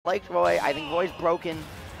liked Roy. I think Roy's broken,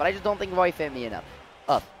 but I just don't think Roy fit me enough.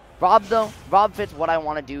 Rob, though, Rob fits what I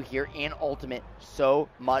want to do here in Ultimate so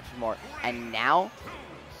much more. And now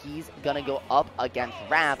he's going to go up against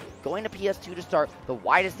Raph, going to PS2 to start the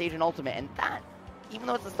widest stage in Ultimate. And that, even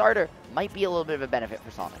though it's a starter, might be a little bit of a benefit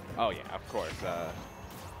for Sonic. Oh, yeah, of course.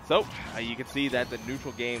 So you can see that the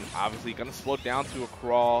neutral game obviously going to slow down to a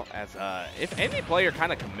crawl as if any player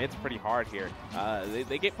kind of commits pretty hard here,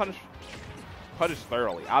 they get punished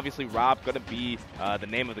thoroughly. Obviously, Rob going to be the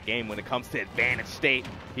name of the game when it comes to advantage state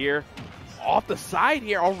here. Off the side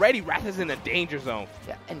here already, Wrath is in a danger zone.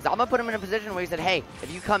 Yeah, and Zomba put him in a position where he said, hey,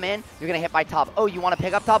 if you come in, you're going to hit my top. Oh, you want to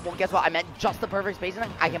pick up top? Well, guess what? I meant just the perfect spacing.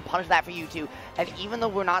 I can punish that for you, too. And even though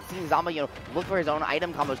we're not seeing Zomba, look for his own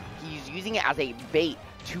item combos, he's using it as a bait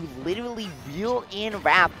to literally reel in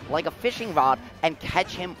Raph like a fishing rod and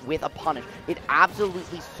catch him with a punish. It's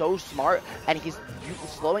absolutely so smart, and he's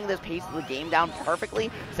slowing this pace of the game down perfectly,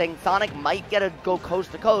 saying Sonic might get to go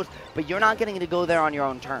coast to coast, but you're not getting to go there on your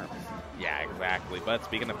own terms. Yeah, exactly. But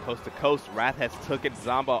speaking of coast to coast, Wrath has taken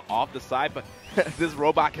Zomba off the side, but this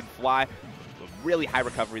robot can fly. Really high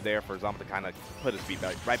recovery there for Zomba to kind of put his feet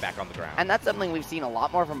right back on the ground. And that's something we've seen a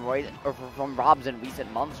lot more from Roy or from Robs in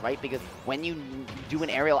recent months, right? Because when you do an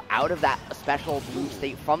aerial out of that special move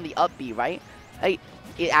state from the up B, right?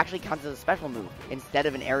 It actually counts as a special move instead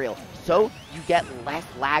of an aerial. So you get less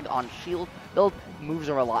lag on shield build, moves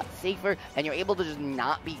are a lot safer, and you're able to just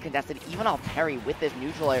not be contested even off parry with this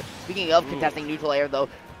neutral air. Speaking of contesting neutral air, though,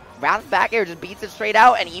 Wrath's back air just beats it straight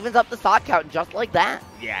out and evens up the stock count just like that.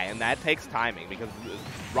 Yeah, and that takes timing because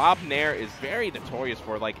Rob Nair is very notorious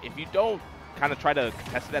for, if you don't kind of try to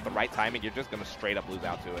contest it at the right timing, you're just going to straight up lose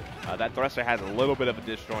out to it. That thruster has a little bit of a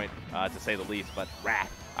disjoint, to say the least, but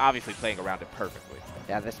Wrath obviously playing around it perfectly.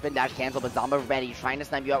 Yeah, the spin dash cancel, but Zomba ready, trying to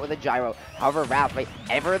snipe you out with a gyro. However, Wrath,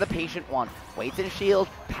 ever the patient one, waits in shield,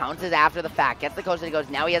 pounces after the fact, gets the coast and he goes,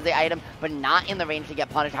 now he has the item, but not in the range to get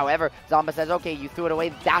punished. However, Zomba says, okay, you threw it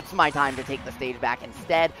away, that's my time to take the stage back.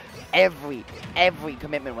 Instead, every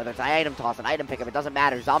commitment, whether it's an item toss, an item pickup, it doesn't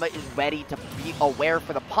matter. Zomba is ready to be aware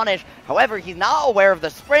for the punish. However, he's not aware of the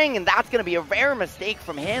spring, and that's going to be a rare mistake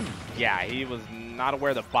from him. Yeah, he was not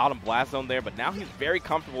aware of the bottom blast zone there, but now he's very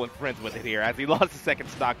comfortable and friends with it here as he lost the second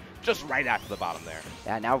stock just right after the bottom there.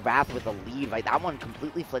 Yeah, now Wrath with the lead, that one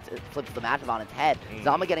completely flips the matchup on its head.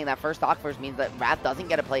 Zomba getting that first stock first means that Wrath doesn't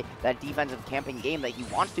get to play that defensive camping game that he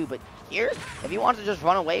wants to, but here, if he wants to just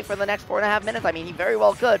run away for the next 4.5 minutes, he very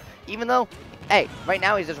well could, even though, hey, right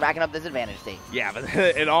now he's just racking up this advantage state. Yeah, but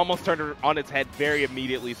it almost turned on its head very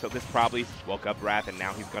immediately, so this probably woke up Wrath, and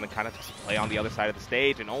now he's going to kind of just play on the other side of the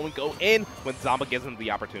stage and only go in when Zomba gives him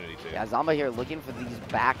the opportunity to. Yeah, Zomba here looking for these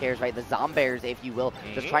back airs, the Zombears, if you will,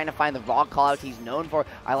 just trying to find the raw callouts he's known for.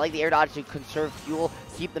 I like the air dodge to conserve fuel,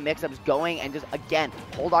 keep the mix-ups going, and just, again,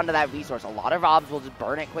 hold on to that resource. A lot of Robs will just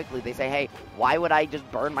burn it quickly. They say, hey, why would I just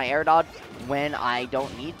burn my air dodge when I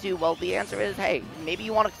don't need to? Well, the answer is, hey, maybe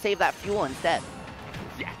you want to save that fuel instead.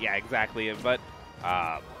 Yeah, exactly. But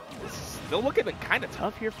still looking kind of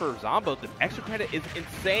tough here for Zomba. The extra credit is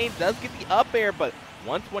insane. Does get the up air, but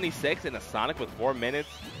 126 in a Sonic with 4 minutes.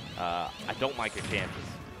 I don't like your chances.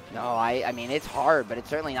 No, I mean, it's hard, but it's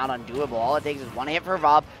certainly not undoable. All it takes is one hit for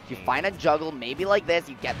Rob. You find a juggle, maybe like this.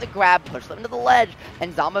 You get the grab, push them to the ledge,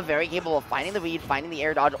 and Zomba very capable of finding the read, finding the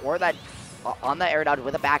air dodge, or that on the air dodge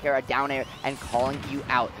with a back air, a down air, and calling you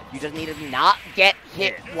out. You just need to not get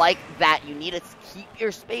hit like that. You need to keep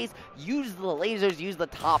your space, use the lasers, use the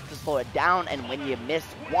top to slow it down, and when you miss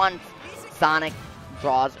once, Sonic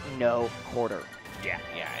draws no quarter. Yeah,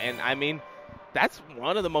 and that's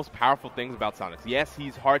one of the most powerful things about Sonic. Yes,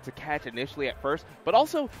 he's hard to catch initially at first, but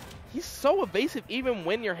also he's so evasive even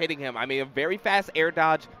when you're hitting him. A very fast air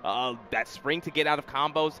dodge, that spring to get out of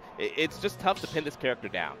combos. It's just tough to pin this character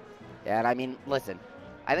down. Yeah, and listen,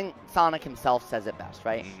 I think Sonic himself says it best,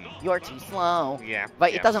 right? You're too slow. Yeah.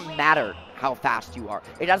 But it doesn't matter how fast you are.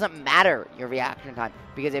 It doesn't matter your reaction time.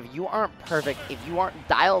 Because if you aren't perfect, if you aren't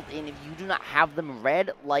dialed in, if you do not have them read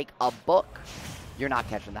like a book, you're not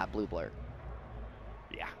catching that blue blur.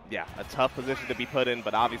 Yeah, a tough position to be put in,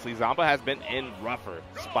 but obviously Zomba has been in rougher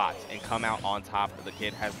spots and come out on top. The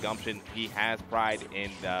kid has gumption, he has pride,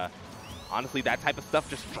 and honestly, that type of stuff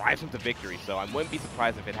just drives him to victory, so I wouldn't be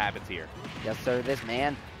surprised if it happens here. Yes, sir. This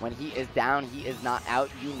man, when he is down, he is not out.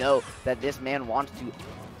 You know that this man wants to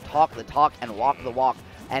talk the talk and walk the walk,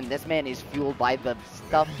 and this man is fueled by the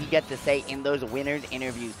stuff he gets to say in those winners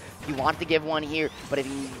interviews. He wants to give one here, but if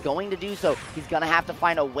he's going to do so, he's going to have to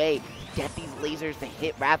find a way to get these lasers to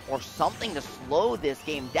hit Wrath or something to slow this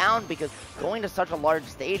game down, because going to such a large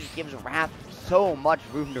stage gives Wrath so much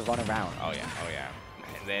room to run around. Oh yeah.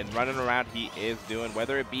 And then running around he is doing,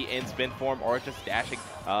 whether it be in spin form or just dashing.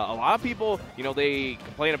 A lot of people, you know, they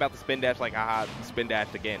complain about the spin dash like, haha, spin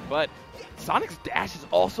dashed again. But Sonic's dash is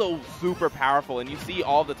also super powerful, and you see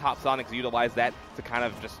all the top Sonics utilize that to kind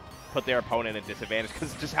of just put their opponent at disadvantage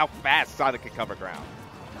because just how fast Sonic can cover ground.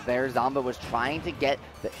 There, Zomba was trying to get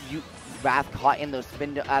Wrath caught in those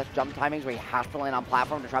spin jump timings where he has to land on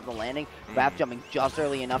platform to trap the landing. Wrath jumping just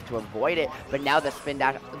early enough to avoid it, but now the spin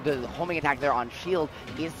dash, the homing attack there on shield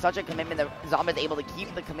is such a commitment that Zomba is able to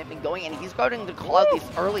keep the commitment going, and he's starting to call out these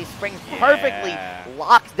early springs perfectly,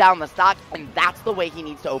 locks down the stock, and that's the way he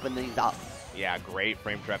needs to open these up. Yeah, great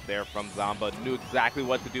frame trap there from Zomba. Knew exactly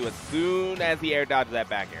what to do as soon as he air dodged that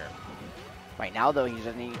back air. Right now, though, he's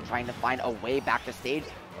just trying to find a way back to stage.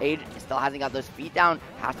 Age still hasn't got those feet down,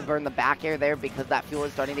 has to burn the back air there because that fuel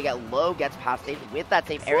is starting to get low, gets past stage with that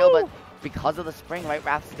same aerial, but because of the spring, right,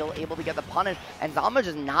 Wrath's still able to get the punish, and Zomba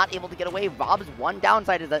just not able to get away. Rob's one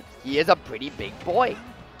downside is that he is a pretty big boy.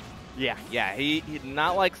 Yeah, he's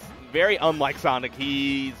not like, very unlike Sonic,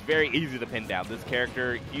 he's very easy to pin down. This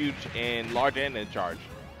character, huge and large and in charge.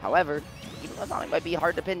 However, even though Sonic might be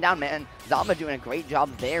hard to pin down, man, Zomba doing a great job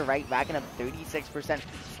there, right? Racking up 36%,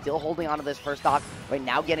 still holding onto this first stock. Right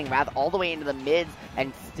now getting Wrath all the way into the mids,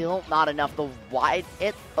 and still not enough. The wide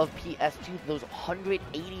hit of PS2, those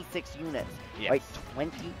 186 units, yes. Right?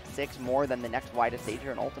 26 more than the next widest stage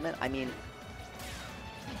here in Ultimate. I mean,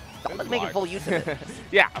 Zomba's making full use of it.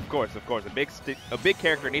 Yeah, of course. A big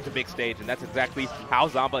character needs a big stage, and that's exactly how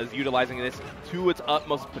Zomba is utilizing this to its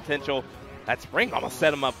utmost potential. That spring almost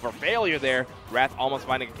set him up for failure there. Wrath almost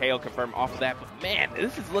finding a KO confirm off of that. But man,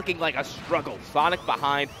 this is looking like a struggle. Sonic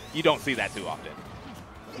behind, you don't see that too often.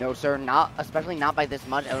 No, sir, especially not by this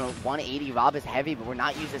much. I don't know, 180 Rob is heavy, but we're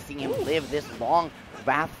not used to seeing him live this long.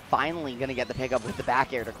 Wrath finally going to get the pickup with the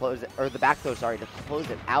back air to close it, or the back throw, sorry, to close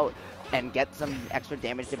it out and get some extra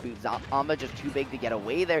damage to boot. Zomba just too big to get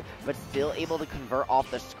away there, but still able to convert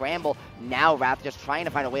off the scramble. Now Wrath just trying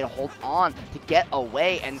to find a way to hold on to get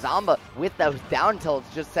away, and Zomba with those down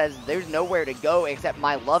tilts just says there's nowhere to go except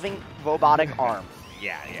my loving robotic arms.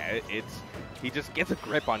 Yeah, he just gets a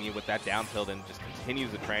grip on you with that down tilt and just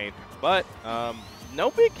continues to train. But no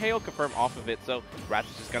big KO confirm off of it, so Wrath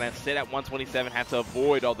is just going to sit at 127, have to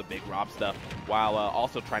avoid all the big Rob stuff, while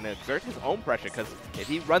also trying to exert his own pressure, because if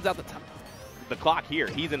he runs out the clock here,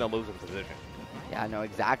 he's in a losing position. Yeah, no,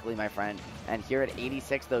 exactly, my friend. And here at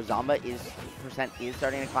 86, though, Zomba is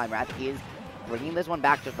starting to climb. Wrath is bringing this one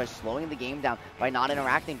back just by slowing the game down, by not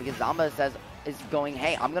interacting, because Zomba is going,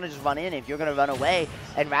 hey, I'm going to just run in if you're going to run away.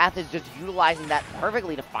 And Wrath is just utilizing that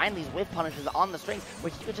perfectly to find these whiff punishes on the strings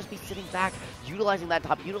where he could just be sitting back, utilizing that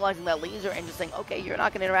top, utilizing that laser, and just saying, okay, you're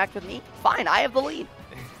not going to interact with me? Fine, I have the lead.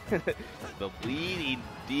 The lead,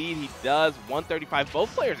 indeed, he does. 135.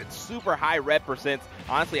 Both players at super high rep percents.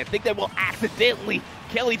 Honestly, I think they will accidentally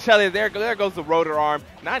kill each other. There goes the rotor arm.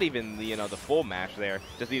 Not even the the full mash there.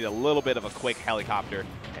 Just need a little bit of a quick helicopter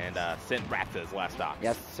and send Wrath to his last stop.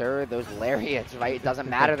 Yes, sir. Those lariats, right? It doesn't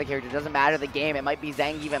matter the character. It doesn't matter the game. It might be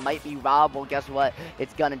Zangief. It might be Rob. Well, guess what?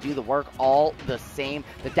 It's going to do the work all the same.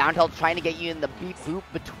 The down tilt's trying to get you in the beep boop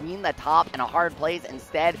between the top and a hard place.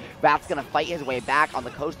 Instead, Wrath's going to fight his way back on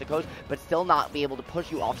the coast to coast, but still not be able to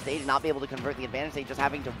push you off stage, not be able to convert the advantage stage, just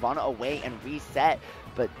having to run away and reset.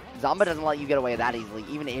 But Zomba doesn't let you get away that easily,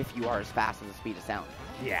 even if you are as fast as the speed of sound.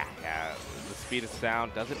 Yeah, the speed of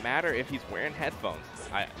sound doesn't matter if he's wearing headphones.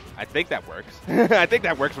 I think that works. I think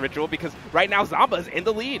that works, Ritual, because right now Zomba is in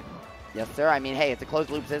the lead. Yes, sir. I mean, hey, it's a closed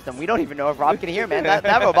loop system. We don't even know if Rob can hear, man.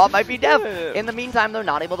 That robot might be deaf. In the meantime, though,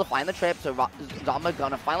 not able to find the trip, so Zomba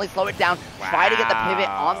gonna finally slow it down. Wow. Try to get the pivot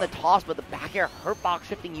on the toss, but the back air hurt box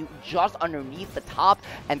shifting you just underneath the top,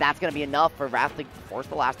 and that's gonna be enough for Wrath to force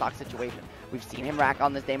the last stock situation. We've seen him rack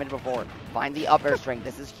on this damage before. Find the up air string.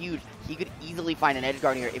 This is huge. He could easily find an edge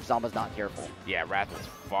guard here if Zomba's not careful. Yeah, Wrath is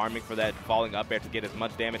farming for that falling up air to get as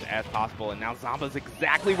much damage as possible, and now Zomba's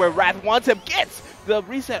exactly where Wrath wants him. Gets the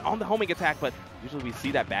reset on the homing attack, but usually we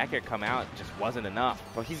see that back air come out. It just wasn't enough.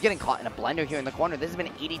 Well, he's getting caught in a blender here in the corner. This has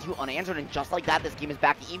been 82 unanswered, and just like that, this game is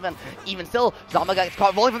back even. Even still, Zomba gets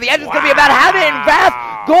caught rolling from the edge. It's going to be a bad habit, and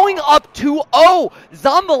Wrath going up 2-0.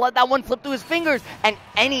 Zomba let that one slip through his fingers, and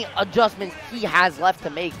any adjustments he has left to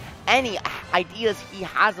make, any ideas he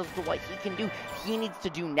has as to what he can do, he needs to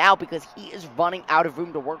do now, because he is running out of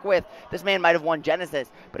room to work with. This man might have won Genesis,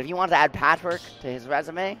 but if he wants to add Patchwork to his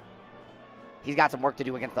resume, he's got some work to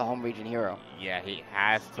do against the home region hero. Yeah, he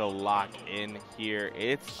has to lock in here.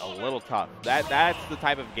 It's a little tough. That's the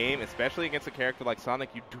type of game, especially against a character like Sonic,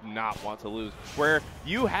 you do not want to lose. Where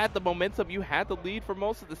you had the momentum, you had the lead for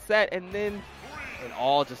most of the set, and then it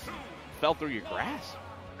all just fell through your grasp.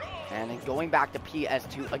 And then going back to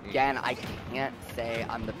PS2, again, I can't say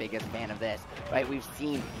I'm the biggest fan of this, right? We've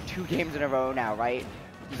seen 2 games in a row now, right?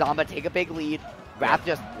 Zomba take a big lead. Wrath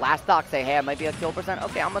just last stock say, hey, I might be a kill percent.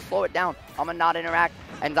 Okay, I'm going to slow it down. I'm going to not interact.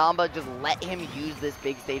 And Zomba just let him use this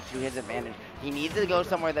big stage to his advantage. He needs to go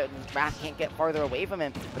somewhere that Wrath can't get farther away from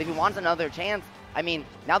him. But if he wants another chance, I mean,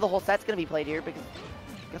 now the whole set's going to be played here because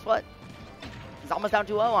guess what? Zomba's down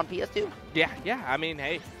 2-0 on PS2. Yeah. I mean,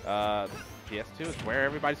 hey, PS2 is where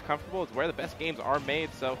everybody's comfortable. It's where the best games are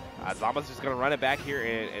made. So Zomba's just going to run it back here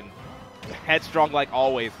and headstrong like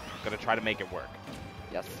always, going to try to make it work.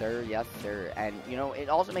 Yes, sir. Yes, sir. And, you know, it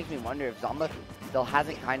also makes me wonder if Zomba still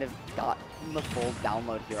hasn't kind of gotten the full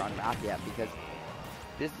download here on Wrath yet, because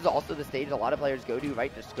this is also the stage a lot of players go to,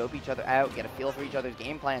 right, to scope each other out, get a feel for each other's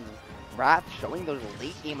game plans. And Wrath showing those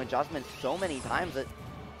late game adjustments so many times that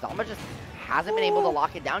Zomba just hasn't been able to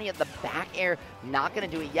lock it down yet. The back air, not going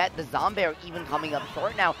to do it yet. The Zomba even coming up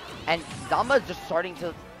short now. And Zomba is just starting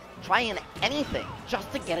to try in anything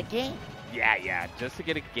just to get a game. Yeah, just to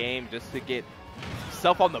get a game, just to get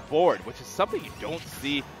self on the board, which is something you don't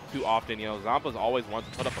see too often. You know, Zomba's always wants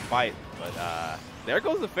to put up a fight, but there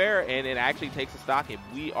goes the fair, and it actually takes a stock, and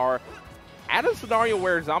we are at a scenario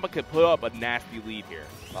where Zomba could put up a nasty lead here.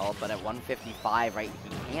 Well, but at 155, right,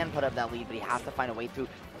 he can put up that lead, but he has to find a way through.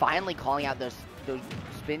 Finally calling out those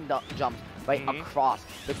spin jumps, right, across.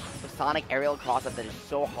 The Sonic aerial cross-up that is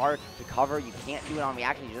so hard to cover. You can't do it on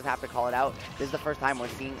reaction. You just have to call it out. This is the first time we're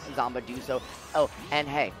seeing Zomba do so. Oh, and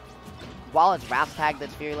hey, while it's Wrath's tag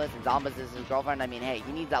that's fearless and Zomba's is his girlfriend, I mean, hey,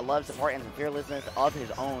 he needs that love, support, and some fearlessness of his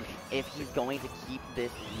own if he's going to keep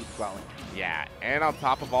this lead growing. Yeah, and on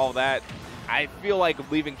top of all that, I feel like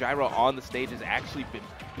leaving Gyro on the stage has actually been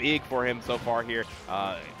big for him so far here.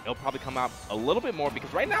 It'll probably come out a little bit more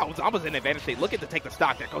because right now Zomba's in advantage state, looking to take the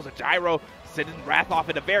stock. There goes a Gyro, sending Wrath off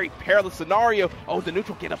in a very perilous scenario. Oh, the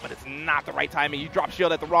neutral get up, but it's not the right timing. You drop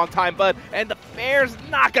shield at the wrong time, bud, and the fair's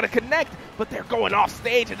not going to connect, but they're going off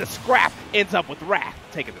stage, and the scrap ends up with Wrath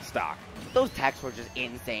taking the stock. Those techs were just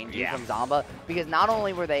insane, dude, from Zomba, because not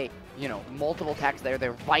only were they, you know, multiple techs there,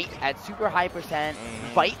 they're right at super high percent,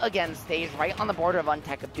 right against stage, right on the border of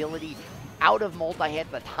untechability, out of multi-hit.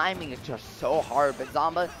 The timing is just so hard, but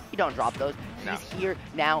Zomba, you don't drop those. He's here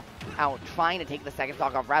now, out trying to take the second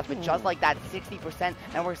stock off Wrath, but just like that, 60%,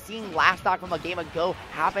 and we're seeing last stock from a game ago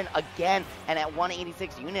happen again, and at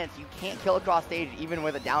 186 units, you can't kill across stage even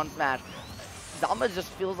with a down smash. Zomba just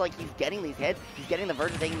feels like he's getting these hits, he's getting the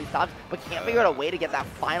verge of taking these stocks, but can't figure out a way to get that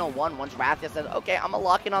final one once Wrath just says, okay, I'm gonna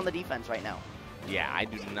lock in on the defense right now. Yeah, I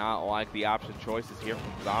do not like the option choices here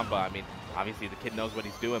from Zomba. I mean, obviously the kid knows what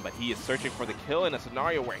he's doing, but he is searching for the kill in a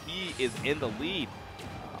scenario where he is in the lead.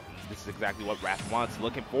 This is exactly what Wrath wants,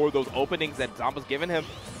 looking for those openings that Zomba's giving him.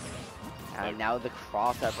 And now the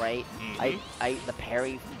cross-up, right? The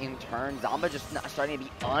parry in turn. Zomba just starting to be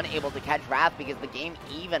unable to catch Wrath because the game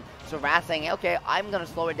even. So Wrath saying, okay, I'm going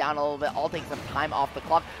to slow it down a little bit. I'll take some time off the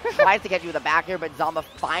clock. Tries to catch you with a back here, but Zomba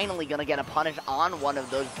finally going to get a punish on one of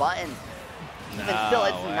those buttons. Even still,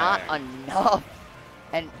 it's not enough.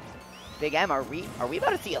 And Big M, are we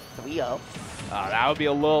about to see a 3-0? That would be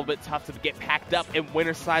a little bit tough to get packed up in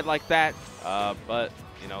winner's side like that. But,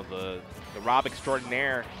 you know, the Rob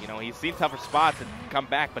extraordinaire, you know, he's seen tougher spots and come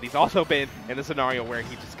back, but he's also been in the scenario where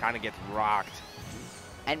he just kind of gets rocked.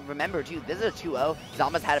 And remember, too, this is a 2-0.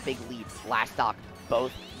 Zomba's had a big lead last stock,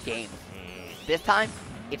 both games. This time,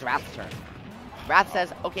 it's Wrath's turn. Wrath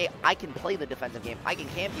says, okay, I can play the defensive game. I can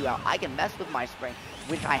camp you out. I can mess with my spring,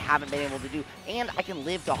 which I haven't been able to do. And I can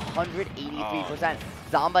live to 183%.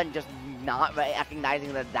 Zomba just not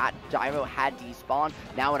recognizing that Gyro had despawned.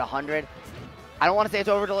 Now at 100. I don't want to say it's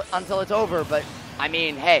over until it's over, but I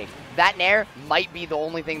mean, hey, that Nair might be the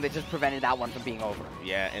only thing that just prevented that one from being over.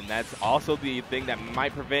 Yeah, and that's also the thing that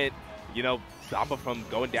might prevent, you know, Zomba from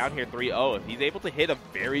going down here 3-0. If he's able to hit a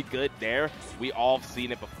very good Nair, we all have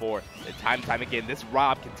seen it before. And time again, this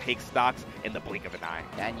Rob can take stocks in the blink of an eye.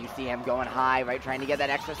 And you see him going high, right, trying to get that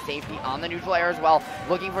extra safety on the neutral air as well,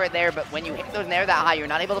 looking for it there, but when you hit those Nair that high, you're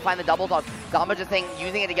not able to find the double toss. Zomba just saying,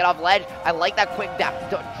 using it to get off ledge. I like that quick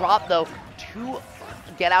drop, though, to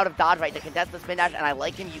get out of dodge, right, to contest the spin dash, and I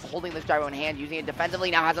like him holding this Gyro in hand, using it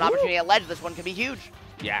defensively, now has an opportunity at ledge. This one could be huge.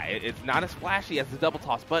 Yeah, it's not as flashy as the double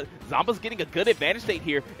toss, but Zomba's getting a good advantage state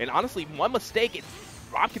here, and honestly, one mistake,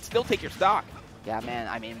 Rob can still take your stock. Yeah, man,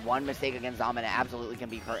 I mean, one mistake against Zomba, and it absolutely can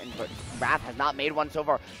be curtained, but Wrath has not made one so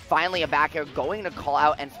far. Finally, a back air going to call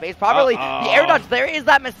out and space properly. The air dodge, there is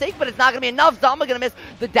that mistake, but it's not going to be enough. Zomba going to miss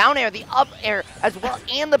the down air, the up air as well,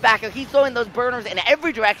 and the back air. He's throwing those burners in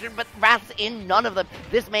every direction, but Wrath's in none of them.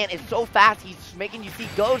 This man is so fast, he's making you see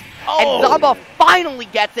ghosts, and Zomba finally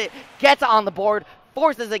gets it, gets on the board.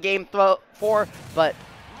 forces a game 4, but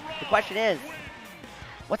the question is,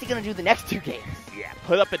 what's he going to do the next 2 games? Yeah,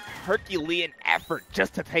 put up a Herculean effort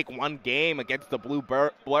just to take one game against the Blue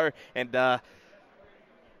Blur, and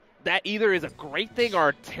that either is a great thing or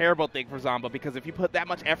a terrible thing for Zomba, because if you put that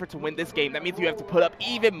much effort to win this game, that means you have to put up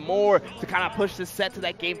even more to kind of push this set to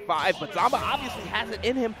that game 5. But Zomba obviously has it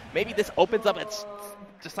in him. Maybe this opens up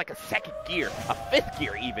just like a 2nd gear, a 5th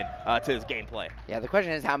gear even, to his gameplay. Yeah, the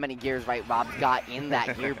question is how many gears, right, Rob's got in that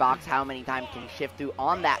gearbox, how many times can he shift through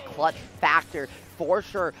on that clutch factor for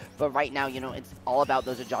sure. But right now, it's all about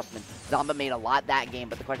those adjustments. Zomba made a lot that game,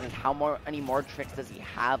 but the question is many more tricks does he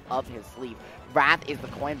have up his sleeve? Wrath is the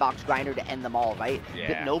coin box grinder to end them all, right?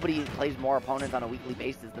 Yeah. Nobody plays more opponents on a weekly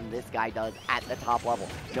basis than this guy does at the top level.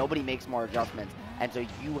 Nobody makes more adjustments. And so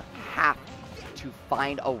you have to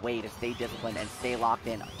find a way to stay disciplined and stay locked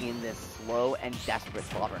in this slow and desperate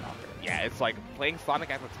slobber knocker. Yeah, it's like playing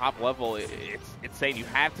Sonic at the top level. It's insane. You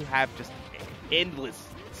have to have just endless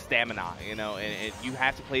stamina, and you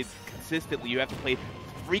have to play consistently. You have to play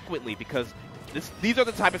frequently, because these are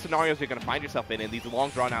the type of scenarios you're going to find yourself in these long,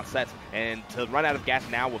 drawn-out sets, and to run out of gas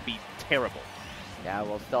now would be terrible. Yeah,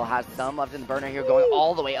 well, still has some left in the burner here, going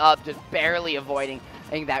all the way up, just barely avoiding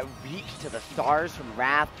that reach to the stars from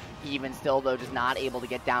Wrath. Even still, though, just not able to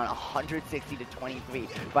get down 160 to 23.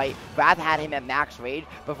 Right, Wrath had him at max rage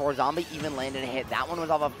before Zomba even landed a hit. That one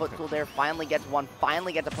was off a footstool there. Finally gets one.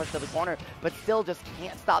 Finally gets a push to the corner, but still just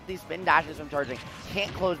can't stop these spin dashes from charging.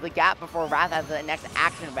 Can't close the gap before Wrath has the next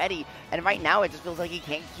action ready. And right now, it just feels like he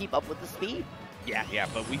can't keep up with the speed. Yeah,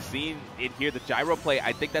 but we've seen it here. The gyro play,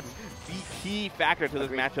 I think that's the key factor to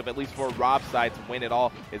this matchup, at least for Rob's side, to win it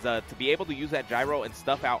all, is to be able to use that gyro and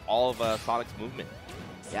stuff out all of Sonic's movement.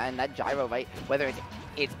 Yeah, and that gyro, right, whether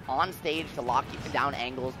it's on stage to lock down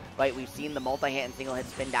angles, right, we've seen the multi-hit and single-hit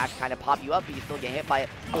spin dash kind of pop you up, but you still get hit by it,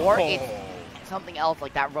 or it's something else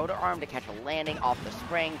like that rotor arm to catch a landing off the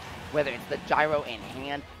spring, whether it's the gyro in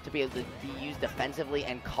hand to be able to be used defensively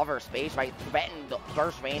and cover space, right, threaten the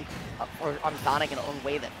burst range on Sonic in a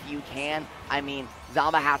way that few can. I mean,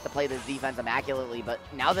 Zomba has to play this defense immaculately, but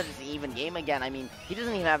now that it's an even game again, I mean, he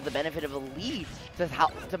doesn't even have the benefit of a lead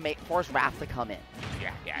to force Wrath to come in.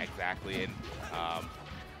 Yeah, exactly, and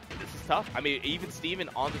this is tough. I mean, even Steven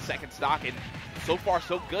on the 2nd stock, and so far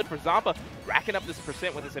so good for Zomba, racking up this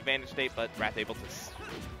percent with this advantage state, but Wrath able to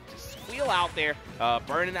just squeal out there,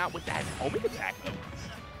 burning out with that homing attack.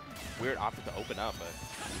 Weird option to open up, but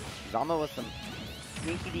Zomba with some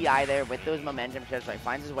sneaky DI there with those momentum shifts, right,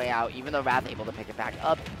 finds his way out, even though Wrath able to pick it back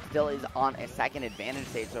up, still is on a 2nd advantage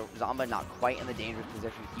state, so Zomba not quite in the dangerous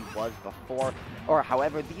position he was before. Or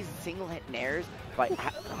however, these single hit nairs, right,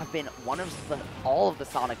 have been one of all of the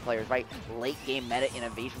Sonic players, right, late game meta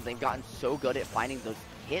innovations. They've gotten so good at finding those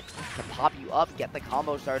hits to pop you up, get the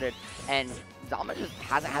combo started, and Zomba just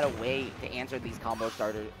hasn't had a way to answer these combo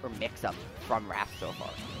starters or mix-ups from Wrath so far.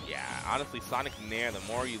 Yeah, honestly, Sonic Nair, the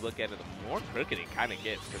more you look at it, the more crooked it kind of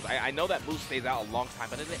gets. Because I know that move stays out a long time,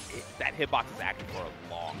 but that hitbox is active for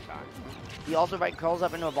a long time. He also curls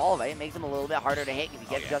up into a ball, right? It makes him a little bit harder to hit because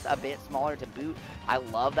he gets just a bit smaller to boot. I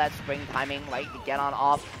love that spring timing, right, to get on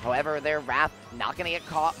off. However, their Wrath not going to get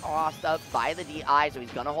crossed up by the DI, so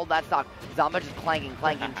he's going to hold that stock. Zomba just clanking,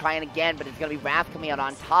 trying again, but it's going to be Wrath coming out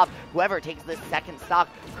on top. Whoever takes this 2nd stock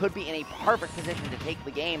could be in a perfect position to take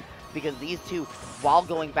the game, because these two, while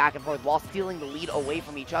going back and forth, while stealing the lead away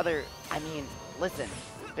from each other, I mean, listen,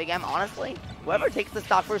 Big M, honestly, whoever takes the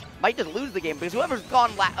stock first might just lose the game, because whoever's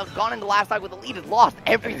gone into last stock with the lead has lost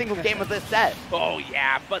every single game of this set. Oh,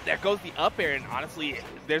 yeah, but there goes the up air, and honestly,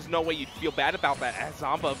 there's no way you'd feel bad about that as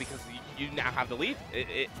Zomba, because you now have the lead.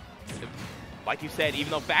 Like you said,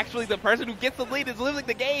 even though factually the person who gets the lead is losing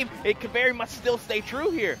the game, it could very much still stay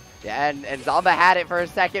true here. Yeah, and Zomba had it for a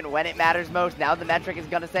second when it matters most. Now the metric is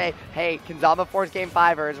going to say, hey, can Zomba force game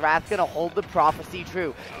 5, or is Wrath going to hold the prophecy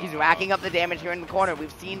true? He's racking up the damage here in the corner.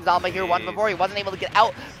 We've seen Zomba here once before. He wasn't able to get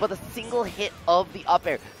out, but the single hit of the up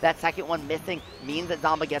air, that 2nd one missing, means that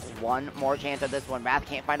Zomba gets one more chance at this one. Wrath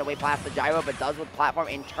can't find a way past the gyro, but does with platform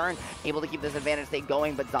in turn, able to keep this advantage state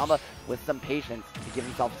going, but Zomba with some patience to give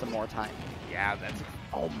himself some more time. Yeah,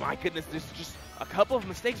 oh my goodness, there's just a couple of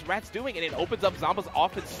mistakes Rat's doing, and it opens up Zomba's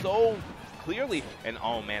offense so clearly. And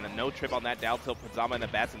oh man, a no trip on that down tilt puts Zomba in a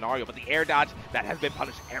bad scenario, but the air dodge, that has been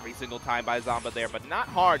punished every single time by Zomba there, but not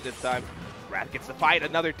hard this time. Wrath gets to fight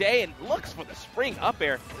another day and looks for the spring up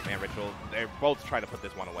air. Man, Ritual, they're both trying to put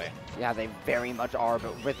this one away. Yeah, they very much are,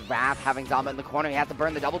 but with Wrath having Zomba in the corner, he has to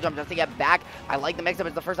burn the double jump just to get back. I like the mix-up.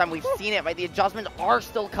 It's the first time we've seen it, right? The adjustments are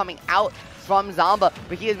still coming out from Zomba,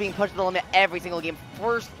 but he is being pushed to the limit every single game.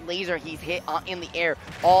 First laser he's hit in the air,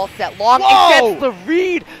 all set long. Whoa! It gets the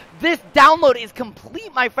read. This download is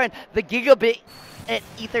complete, my friend. The gigabit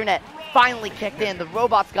Ethernet finally kicked in. The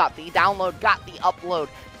robots got the download, got the upload.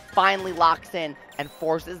 Finally locks in and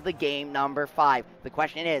forces the game number 5. The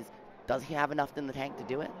question is, does he have enough in the tank to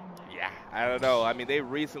do it? Yeah, I don't know. I mean, they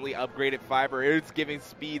recently upgraded Fiber. It's giving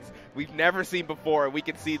speeds we've never seen before. We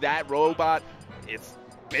can see that robot is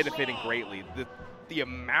benefiting greatly. The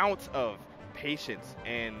amount of patience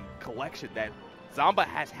and collection that Zomba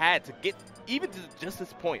has had to get even to just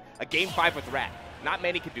this point, a game 5 with Rat. Not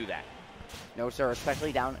many could do that. No, sir,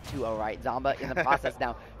 especially down 2-0, right? Zomba in the process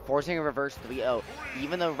now, forcing a reverse 3-0.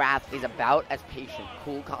 Even though Wrath is about as patient,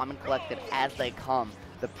 cool, calm, and collected as they come,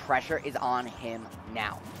 the pressure is on him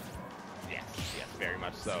now. Yes, very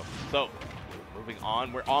much so. So, moving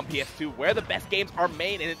on, we're on PS2, where the best games are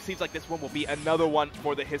made, and it seems like this one will be another one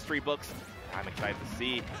for the history books. I'm excited to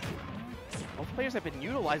see. Both players have been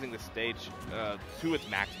utilizing this stage to its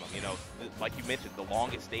maximum. You know, like you mentioned, the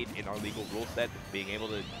longest stage in our legal rule set, being able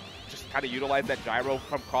to just kind of utilize that gyro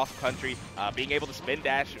from cross country, being able to spin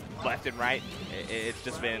dash left and right. It's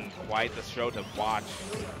just been quite the show to watch.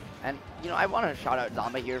 And, you know, I want to shout out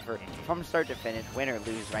Zomba here for, from start to finish, win or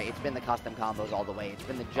lose, right? It's been the custom combos all the way. It's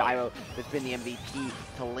been the gyro that's been the MVP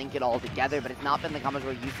to link it all together, but it's not been the combos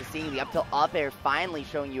we're used to seeing. The up tilt up air finally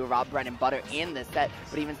showing you a raw bread and butter in this set,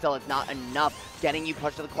 but even still, it's not enough getting you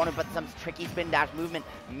pushed to the corner, but some tricky spin dash movement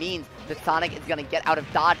means that Sonic is going to get out of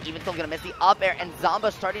dodge, even still going to miss the up air, and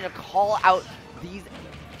Zomba starting to call out these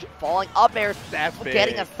falling up airs,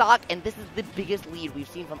 getting a stock, and this is the biggest lead we've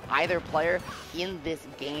seen from either player in this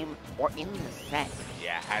game or in this set.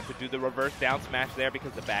 Yeah, had to do the reverse down smash there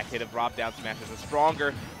because the back hit of Rob down smashes is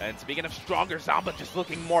stronger. And speaking of stronger, Zomba just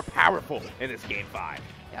looking more powerful in this game 5.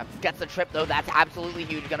 Yeah, gets the trip though, that's absolutely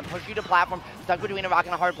huge. Gonna push you to platform, stuck between a rock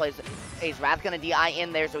and a hard place. Ace Wrath gonna DI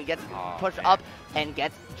in there, so he gets pushed up and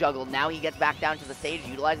gets juggled. Now he gets back down to the stage,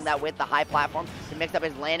 utilizing that with the high platform to mix up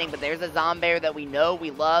his landing, but there's a Zombair that we know, we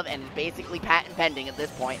love, and is basically patent pending at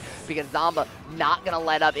this point, because Zomba not gonna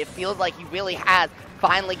let up. It feels like he really has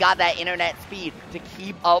finally got that internet speed to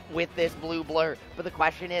keep up with this blue blur. But the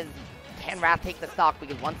question is, can Wrath take the stock?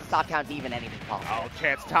 Because once the stock counts even, anything's possible. Oh,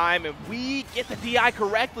 chance time, and we get the DI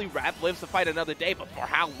correctly. Wrath lives to fight another day, but for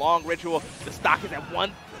how long, Ritual? The stock is at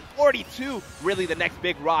 142. Really, the next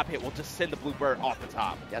big Rob hit will just send the blue bird off the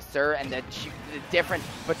top. Yes, sir, and the difference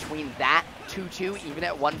between that 2-2, even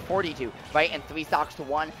at 142, right, and 3 stocks to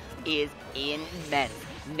 1 is immense.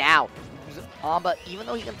 Now, Zomba, even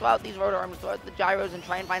though he can throw out these rotor arms, throw out the gyros, and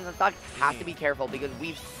try and find some stock, has to be careful because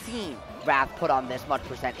we've seen Wrath put on this much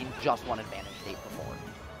percent in just one advantage state before.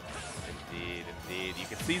 Indeed, indeed. You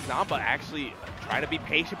can see Zomba actually trying to be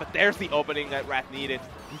patient, but there's the opening that Wrath needed.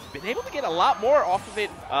 He's been able to get a lot more off of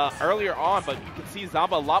it earlier on, but you can see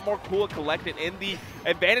Zomba a lot more cool and collected in the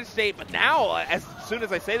advantage state. But now, as soon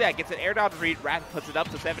as I say that, gets an air dodge read, Wrath puts it up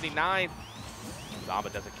to 79.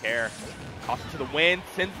 Zomba doesn't care. Tosses to the wind,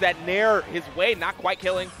 sends that nair his way, not quite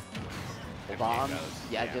killing. Bombs,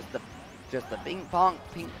 yeah, just the ping pong,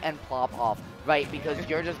 ping and plop off, right? Because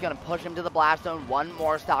you're just gonna push him to the blast zone. One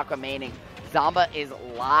more stock remaining. Zomba is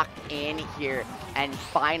locked in here, and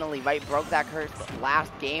finally, right, broke that curse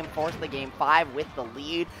last game, forced the game 5 with the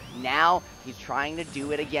lead. Now he's trying to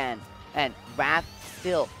do it again, and Wrath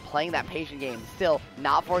still playing that patient game, still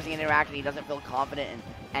not forcing an interaction he doesn't feel confident in,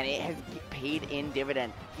 and it has paid in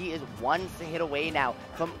dividend. He is 1 hit away now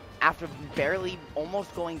from, after barely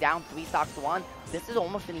almost going down 3 stocks to 1. This is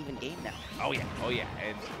almost an even game now. Oh yeah,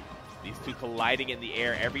 and these two colliding in the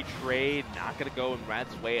air. Every trade not going to go in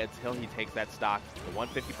Wrath's way until he takes that stock to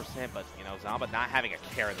 150%, but, you know, Zomba not having a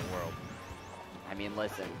care in the world. I mean,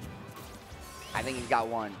 listen, I think he's got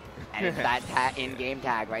one, and it's that in-game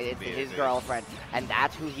tag, right? It's his girlfriend, and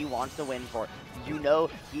that's who he wants to win for. You know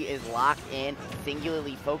he is locked in,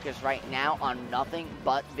 singularly focused right now on nothing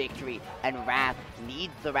but victory, and Wrath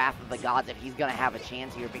needs the wrath of the gods if he's going to have a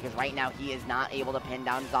chance here, because right now he is not able to pin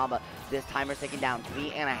down Zomba. This timer's ticking down,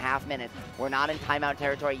 3.5 minutes. We're not in timeout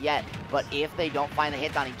territory yet, but if they don't find the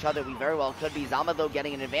hits on each other, we very well could be. Zomba, though,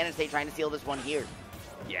 getting an advantage state, trying to seal this one here.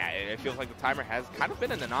 Yeah, it feels like the timer has kind of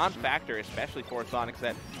been a non-factor, especially for a Sonic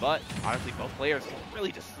set. But honestly, both players can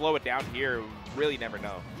really just slow it down here. Really never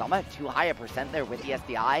know. Zomba had too high a percent there with the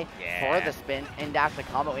SDI for the spin and dash the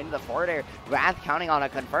combo into the forward air. Wrath counting on a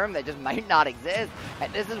confirm that just might not exist.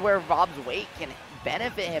 And this is where Rob's weight can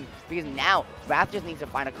benefit him because now Wrath just needs to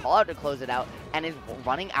find a call out to close it out and is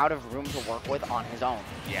running out of room to work with on his own.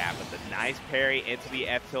 Yeah, but the nice parry into the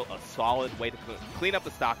F tilt, a solid way to clean up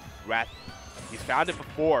the stock. Wrath, he's found it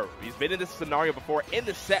before. He's been in this scenario before in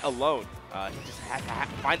the set alone. He just has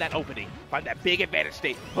to find that opening, find that big advantage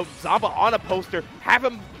state, put Zomba on a poster, have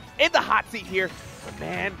him in the hot seat here. But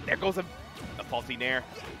man, there goes a faulty nair.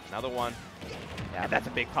 Another one. Yeah, and that's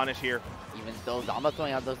a big punish here. Even still, Zomba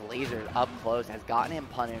throwing out those lasers up close has gotten him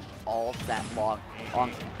punished all set long.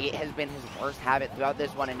 It has been his worst habit throughout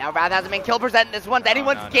this one, and now Wrath hasn't been kill percent in this one.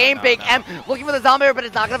 Anyone's game. Big M looking for the Zomba, but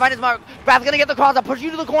it's not going to find his mark. Wrath's going to get the cross. I'll push you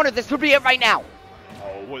to the corner. This could be it right now.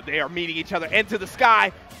 Oh, they are meeting each other into the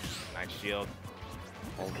sky. Nice shield.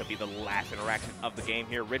 This could be the last interaction of the game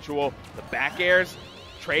here. Ritual, the back airs,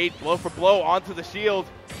 trade blow for blow onto the shield.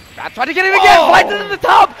 Wrath trying to get him again, finds it in the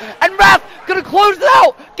top, and Wrath gonna close it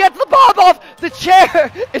out, gets the bomb off, the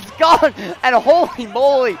chair is gone, and holy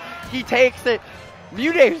moly, he takes it.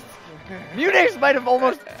 Mudace might have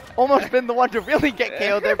almost been the one to really get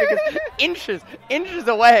KO'd there because inches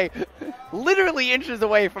away, literally inches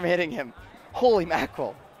away from hitting him. Holy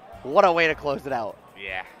mackerel, what a way to close it out.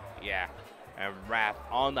 Yeah. And Wrath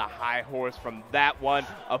on the high horse from that one,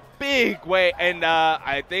 a big way, and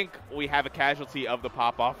I think we have a casualty of the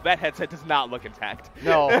pop-off. That headset does not look intact.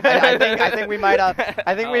 No, I think we might have.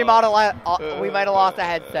 we might have lost a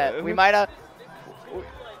headset. We might have.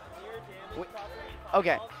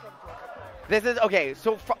 Okay, this is okay.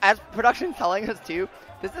 So as production telling us too,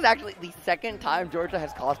 this is actually the second time Georgia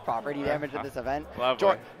has caused property damage at this event.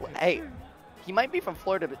 Hey, he might be from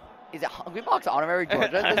Florida, but. Is it Hungrybox honorary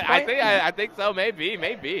Georgia at this point? I think so.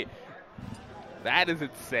 Maybe. That is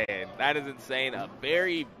insane. A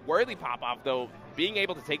very worthy pop-off, though. Being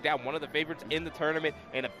able to take down one of the favorites in the tournament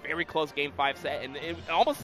in a very close Game 5 set. And it almost